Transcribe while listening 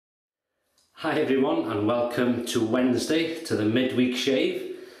Hi everyone and welcome to Wednesday, to the midweek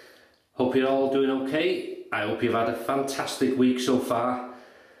shave. Hope you're all doing okay. I hope you've had a fantastic week so far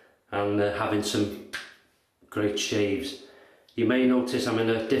and having some great shaves. You may notice I'm in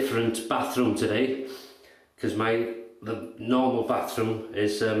a different bathroom today because the normal bathroom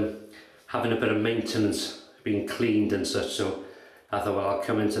is having a bit of maintenance, being cleaned and such, so I thought, well, I'll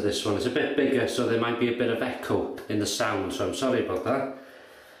come into this one. It's a bit bigger, so there might be a bit of echo in the sound, so I'm sorry about that.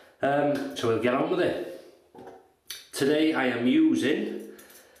 So we'll get on with it. Today I am using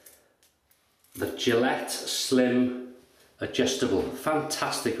the Gillette Slim Adjustable.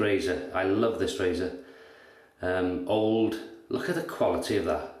 Fantastic razor. I love this razor. Old. Look at the quality of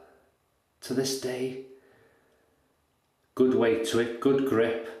that. To this day. Good weight to it, good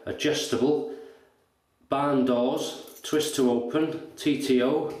grip, adjustable. Barn doors, twist to open,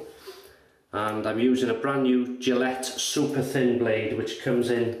 TTO. And I'm using a brand new Gillette super thin blade which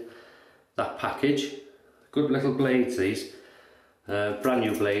comes in that package. Good little blades these, brand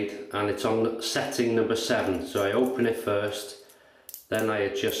new blade, and it's on setting number 7. So I open it first, then I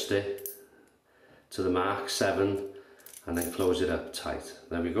adjust it to the mark 7 and then close it up tight.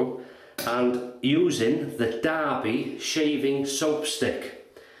 There we go. And using the Derby shaving soap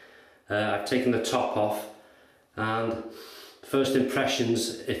stick, I've taken the top off, and first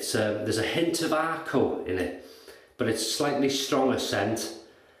impressions, it's there's a hint of Arko in it, but it's slightly stronger scent,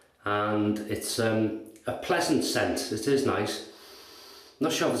 and it's a pleasant scent. It is nice.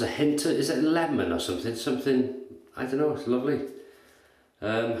 Not sure if there's a hint of, is it lemon or something? Something, I don't know, it's lovely.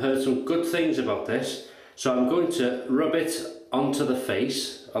 Heard some good things about this, so I'm going to rub it onto the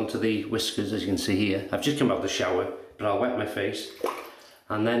face, onto the whiskers, as you can see here. I've just come out of the shower, but I'll wet my face,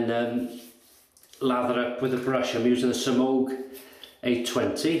 and then lather up with a brush. I'm using the Samog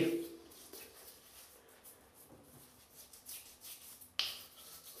 820.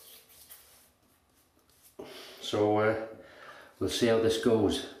 So we'll see how this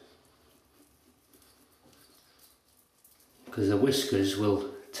goes, because the whiskers will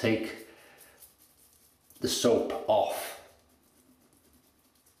take the soap off.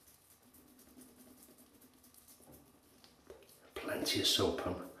 Plenty of soap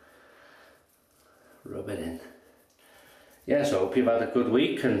on. Rub it in. Yeah, so I hope you've had a good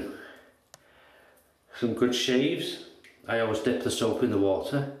week and some good shaves. I always dip the soap in the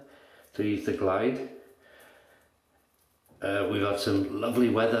water to ease the glide. We've had some lovely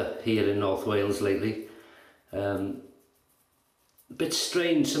weather here in North Wales lately. A bit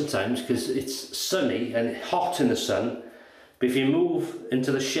strange sometimes because it's sunny and hot in the sun, but if you move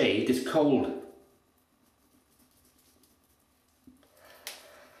into the shade it's cold.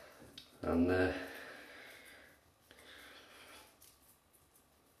 And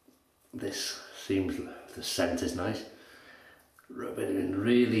this seems, the scent is nice. Rub it in,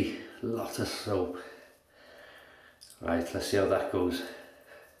 really a lot of soap. Right, let's see how that goes.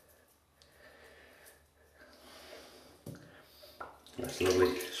 That's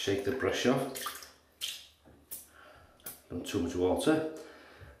lovely. Shake the brush off. Not too much water,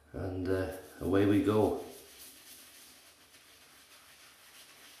 and away we go.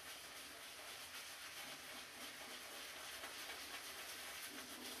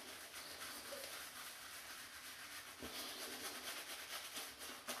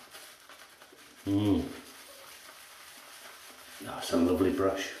 That's a lovely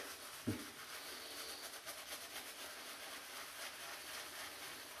brush.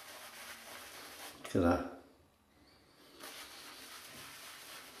 Look at that.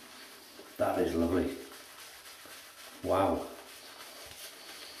 That is lovely. Wow.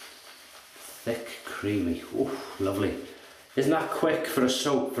 Thick, creamy. Ooh, lovely. Isn't that quick for a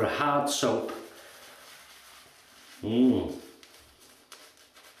soap, for a hard soap? Oh,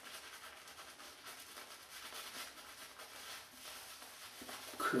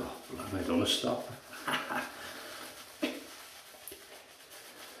 I don't want to stop.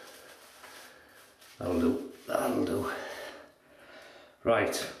 That'll do, that'll do.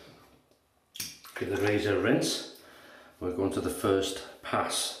 Right, give the razor a rinse. We're going to the first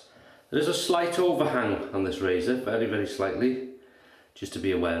pass. There is a slight overhang on this razor, very, very slightly, just to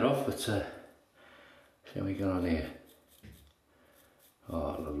be aware of, but see how we get on here.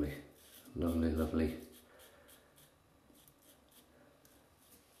 Oh, lovely, lovely, lovely.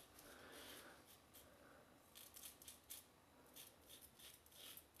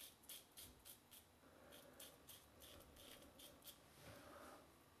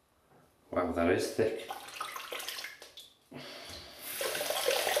 Wow, that is thick.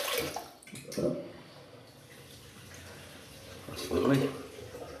 That's lovely.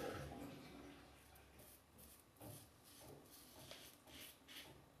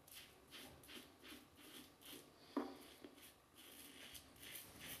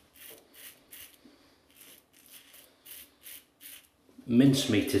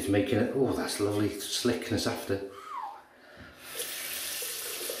 mincemeat is making it. Oh, that's lovely slickness after.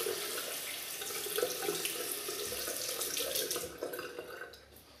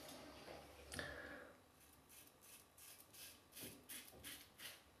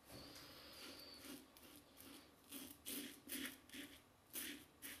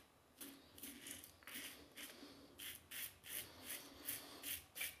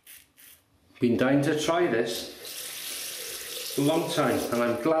 Been dying to try this a long time, and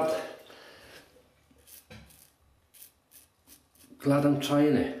I'm glad I'm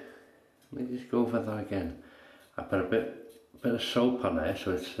trying it. Let me just go over that again. I put a bit of soap on there,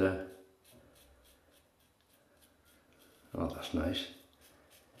 so it's oh, that's nice.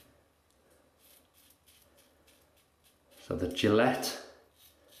 So the Gillette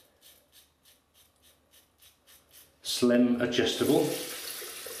Slim Adjustable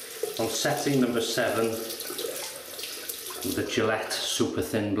on setting number 7 with the Gillette super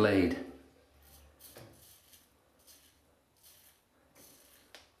thin blade.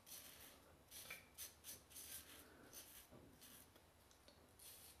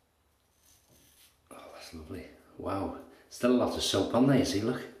 Oh, that's lovely. Wow, still a lot of soap on there, you see,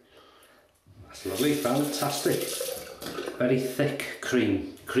 look. That's lovely, fantastic. Very thick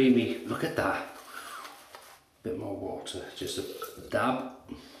cream, creamy, look at that. Bit more water, just a dab.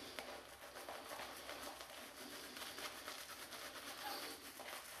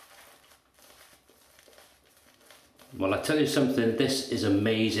 Well, I tell you something, this is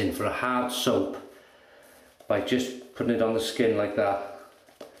amazing for a hard soap. By just putting it on the skin like that,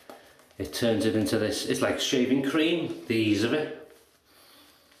 it turns it into this. It's like shaving cream, the ease of it.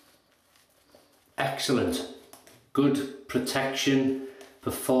 Excellent. Good protection,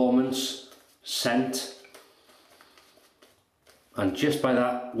 performance, scent. And just by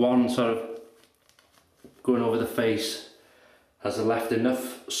that one sort of going over the face, has left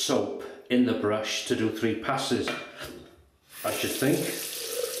enough soap in the brush to do 3 passes, I should think.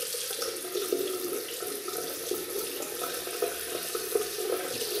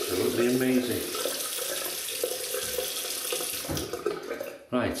 Absolutely amazing.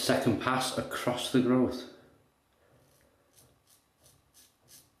 Right, second pass across the growth.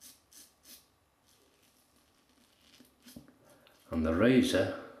 And the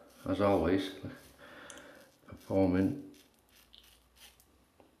razor, as always, performing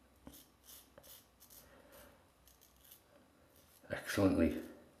excellently.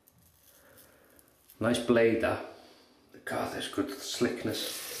 Nice blade that. God, there's good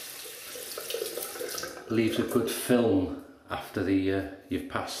slickness. Leaves a good film after the you've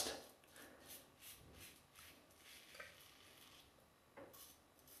passed.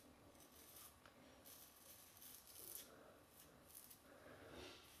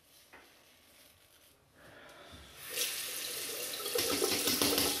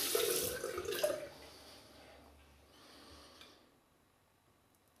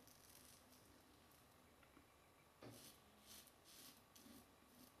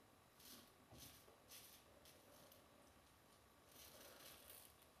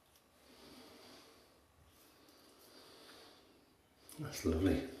 That's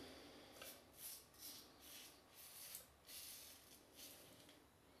lovely.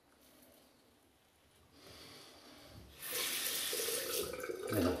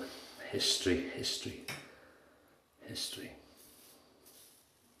 You know, history.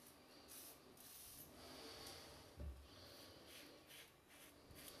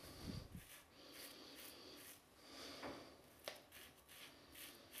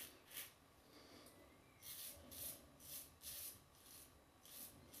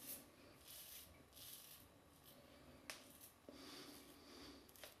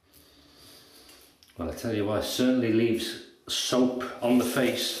 Well, I tell you what, it certainly leaves soap on the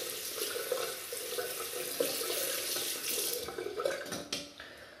face.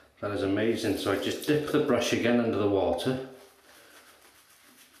 That is amazing. So I just dip the brush again under the water.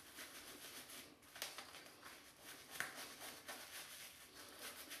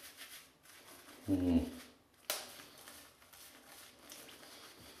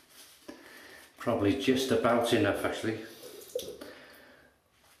 Probably just about enough, actually.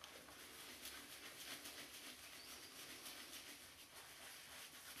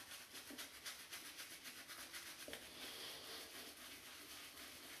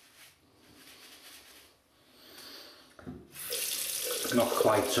 Not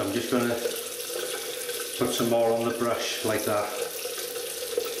quite, so I'm just going to put some more on the brush like that,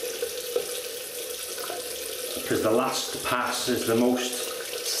 because the last pass is the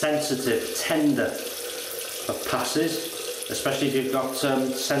most sensitive, tender of passes, especially if you've got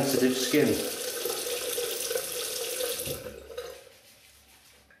sensitive skin.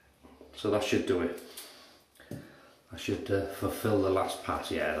 so that should do it. I should fulfill the last pass.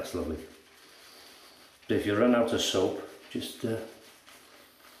 Yeah, that's lovely. But if you run out of soap, just didn't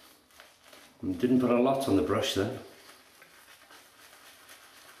put a lot on the brush then.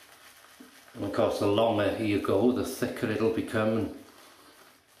 And of course the longer you go, the thicker it'll become.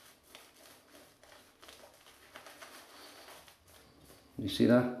 You see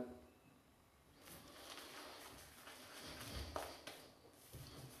that?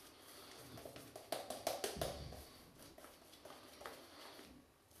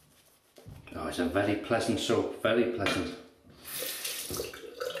 Oh, it's a very pleasant soap, very pleasant.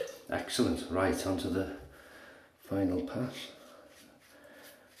 Excellent. Right, onto the final pass,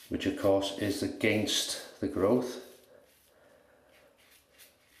 which of course is against the growth.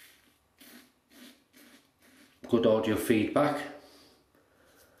 Good audio feedback.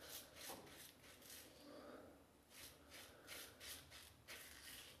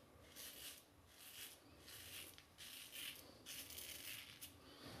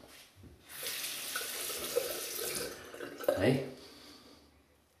 Okay.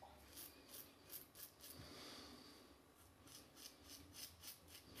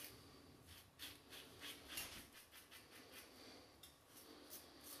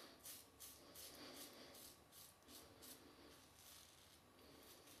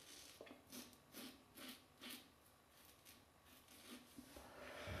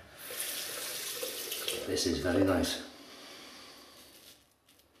 This is very nice.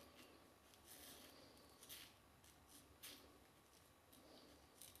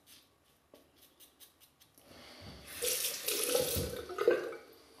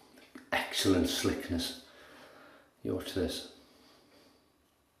 Excellent slickness. You watch this.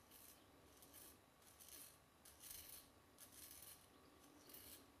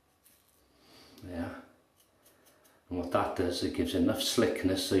 Yeah. And what that does, it gives enough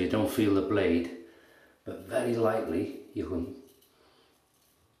slickness so you don't feel the blade, but very lightly you can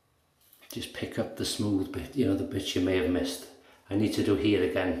just pick up the smooth bit, you know, the bits you may have missed. I need to do here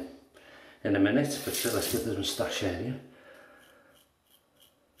again in a minute, but let's get the moustache area.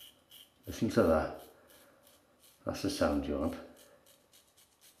 Listen to that. That's the sound you want.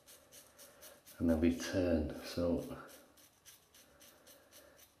 And then we turn, so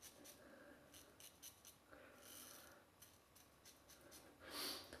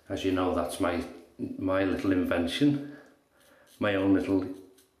as you know, that's my little invention, my own little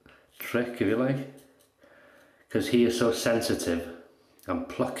trick, if you like. Because he is so sensitive and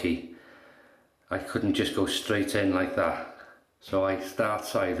plucky, I couldn't just go straight in like that. So I start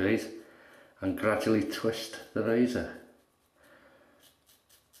sideways and gradually twist the razor.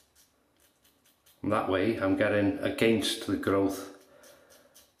 And that way I'm getting against the growth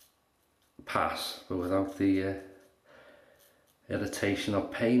pass, but without the irritation or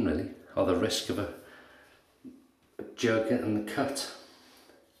pain really, or the risk of a jug getting the cut.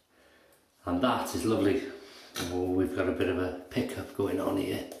 And that is lovely. Oh, we've got a bit of a pickup going on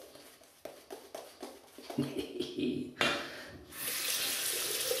here.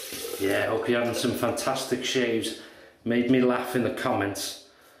 Yeah, hope you're having some fantastic shaves. Made me laugh in the comments.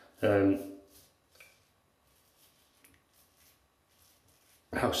 How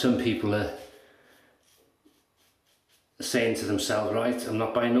some people are saying to themselves, right, I'm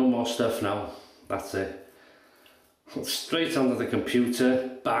not buying no more stuff now, that's it. Straight onto the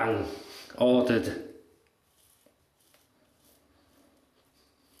computer, bang, ordered.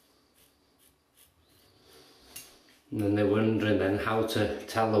 And then they're wondering then how to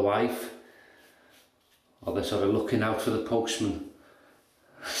tell the wife, or they're sort of looking out for the postman.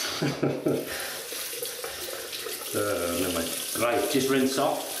 Never mind. Right, just rinse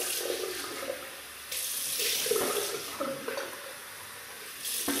off.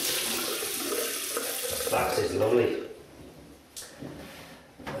 That is lovely.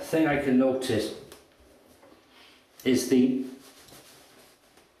 The thing I can notice is the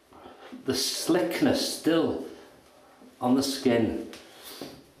slickness still on the skin.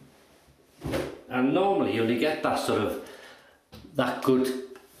 And normally you only get that sort of, that good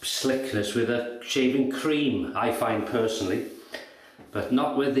slickness with a shaving cream, I find personally, but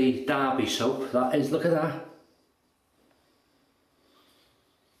not with the Derby soap. That is, look at that.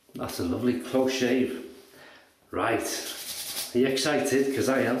 That's a lovely close shave. Right, are you excited? Because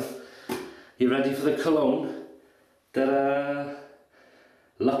I am. You ready for the cologne? Ta-da!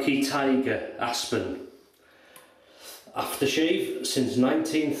 Lucky Tiger Aspen. Aftershave since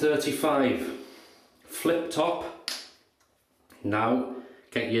 1935. Flip top. Now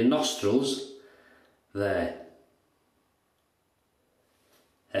get your nostrils there.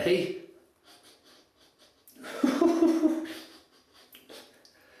 Hey?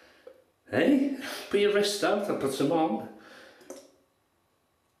 Hey, put your wrist out, I'll put some on.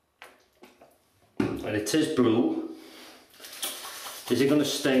 And it is blue. Is it going to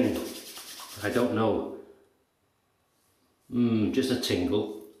sting? I don't know. Just a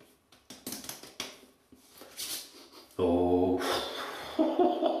tingle. Oh.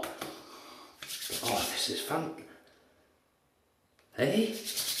 Oh, this is fun. Hey?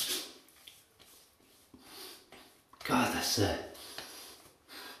 God, that's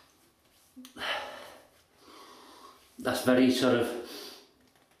very sort of,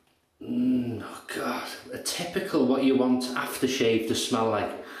 oh God, a typical what you want aftershave to smell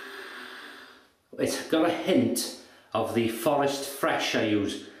like. It's got a hint of the Forest Fresh I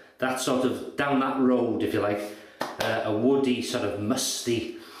use, that sort of down that road, if you like, a woody sort of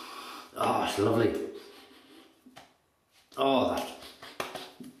musty. Oh, it's lovely. Oh,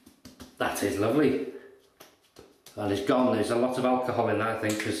 that is lovely. And it's gone. There's a lot of alcohol in that, I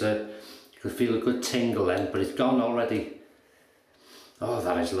think, because you could feel a good tingle then, but it's gone already. Oh,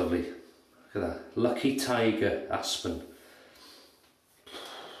 that is lovely. Look at that. Lucky Tiger Aspen.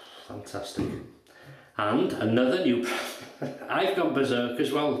 Fantastic. And another new... I've gone berserk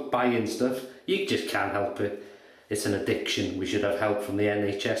as well, buying stuff. You just can't help it. It's an addiction. We should have help from the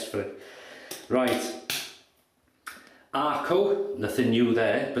NHS for it. Right. Arko, nothing new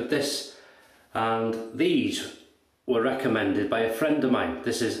there, but this and these were recommended by a friend of mine.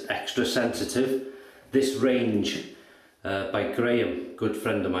 This is extra sensitive. This range by Graham, good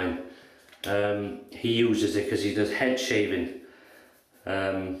friend of mine. He uses it because he does head shaving.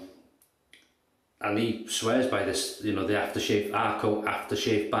 And he swears by this, you know, the Aftershave, Arko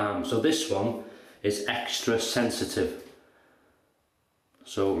Aftershave Balm. So this one is extra sensitive.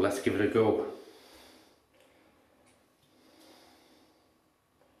 So let's give it a go.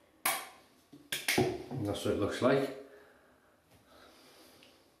 And that's what it looks like.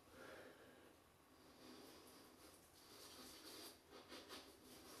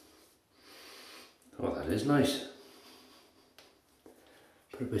 Oh, that is nice.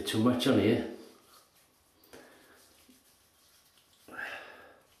 Put a bit too much on here.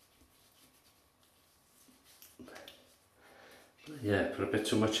 Yeah, put a bit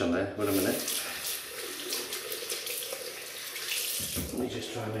too much on there. Wait a minute. Let me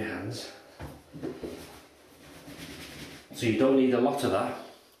just dry my hands. So you don't need a lot of that.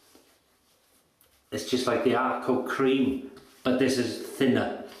 It's just like the Arko cream, but this is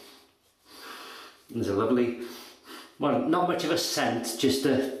thinner. There's a lovely, well, not much of a scent, just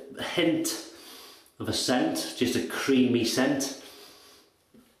a hint of a scent, just a creamy scent.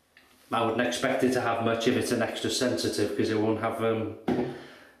 I wouldn't expect it to have much if it's an extra sensitive, because it won't have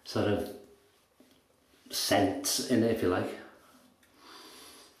sort of scent in it, if you like.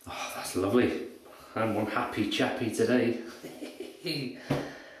 Oh, that's lovely. I'm one happy chappy today.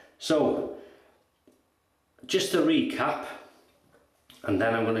 So, just to recap, and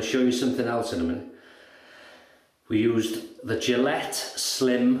then I'm going to show you something else in a minute. We used the Gillette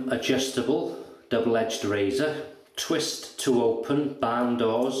Slim Adjustable Double-Edged Razor, twist to open, barn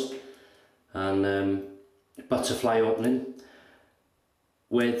doors, and butterfly opening,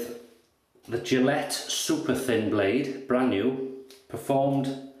 with the Gillette Super Thin Blade, brand new,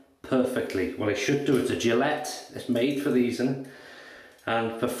 performed perfectly. Well, it should do. It's a Gillette, it's made for these, and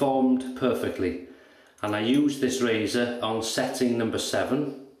performed perfectly. And I used this razor on setting number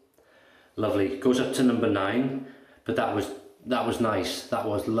 7. Lovely. Goes up to number 9, but that was nice. That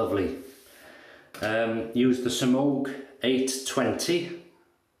was lovely. Used the Smoke 820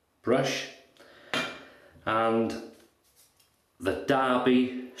 brush and the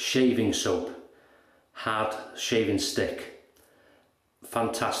Derby shaving soap, hard shaving stick.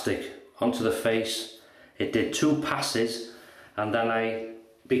 Fantastic. Onto the face. It did 2 passes, and then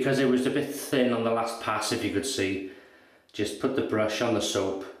because it was a bit thin on the last pass, if you could see, just put the brush on the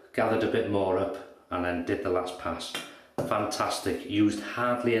soap, gathered a bit more up, and then did the last pass. Fantastic. Used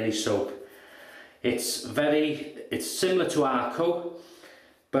hardly any soap. It's similar to Arko,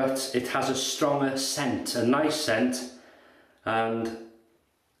 but it has a stronger scent, a nice scent, and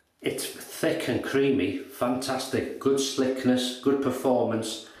it's thick and creamy. Fantastic. Good slickness, good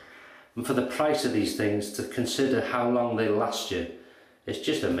performance, and for the price of these things, to consider how long they last you, it's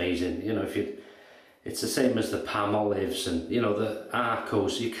just amazing. You know, it's the same as the Palm Olives and, you know, the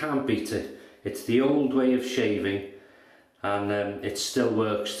Arkos. You can't beat it. It's the old way of shaving, and it still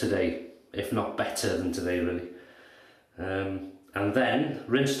works today, if not better than today, really. And then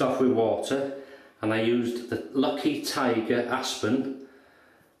rinsed off with water, and I used the Lucky Tiger Aspen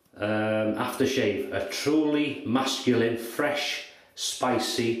aftershave. A truly masculine, fresh,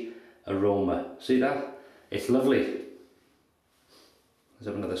 spicy aroma. See that? It's lovely. Let's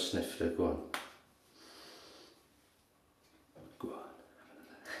have another sniff there, go on. Go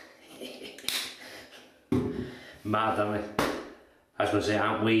on. Mad, aren't it? I was going to say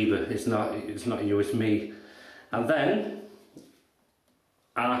Aunt Weaver, it's not you, it's me. And then,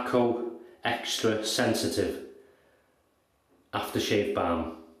 Arko Extra Sensitive Aftershave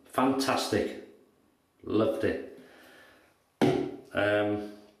Balm. Fantastic. Loved it.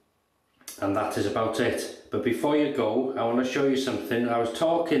 And that is about it. But before you go, I want to show you something. I was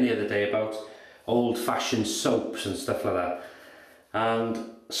talking the other day about old-fashioned soaps and stuff like that. And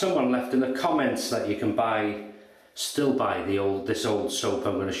someone left in the comments that you can still buy this old soap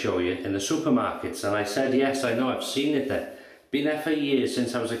I'm going to show you in the supermarkets. And I said, yes, I know, I've seen it there. Been there for years,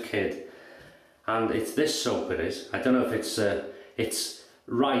 since I was a kid. And it's this soap, it is. I don't know if it's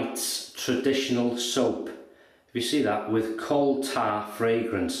Wright's traditional soap. If you see that, with coal tar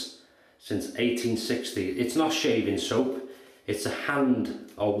fragrance since 1860. It's not shaving soap, it's a hand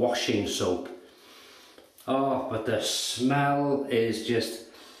or washing soap. Oh, but the smell is just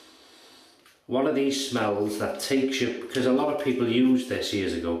one of these smells that takes you, because a lot of people used this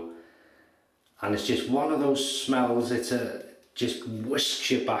years ago, and it's just one of those smells. Just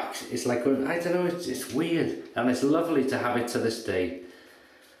whisks you back. It's like, I don't know, it's weird, and it's lovely to have it to this day.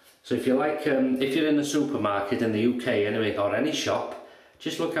 So if you like, if you're in the supermarket in the UK anyway, or any shop,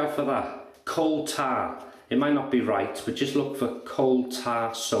 just look out for that. Coal tar. It might not be right, but just look for coal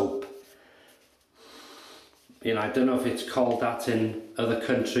tar soap. You know, I don't know if it's called that in other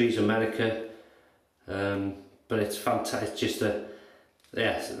countries, America, but it's fantastic. It's just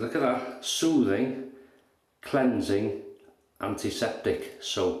yes, look at that. Soothing, cleansing, antiseptic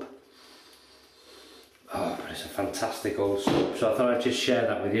soap. Oh, but it's a fantastic old soap. So I thought I'd just share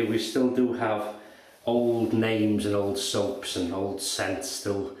that with you. We still do have old names and old soaps and old scents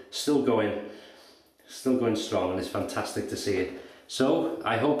still going strong, and it's fantastic to see it. So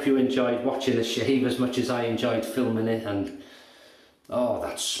I hope you enjoyed watching the shave as much as I enjoyed filming it. And oh,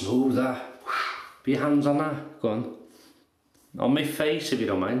 that's smoother. Put your hands on that. Go on my face if you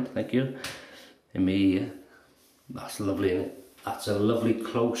don't mind. Thank you. In my ear. That's lovely, isn't it? That's a lovely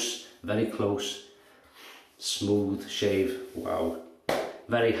close, very close, smooth shave. Wow.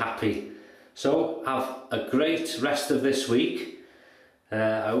 Very happy. So have a great rest of this week.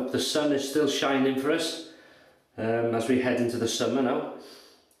 I hope the sun is still shining for us as we head into the summer now.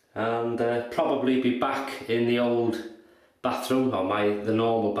 And probably be back in the old bathroom, or the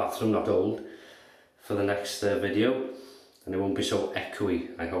normal bathroom, not old, for the next video. And it won't be so echoey,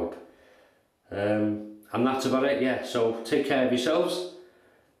 I hope. And that's about it, yeah. So take care of yourselves,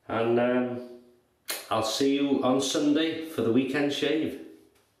 and I'll see you on Sunday for the weekend shave.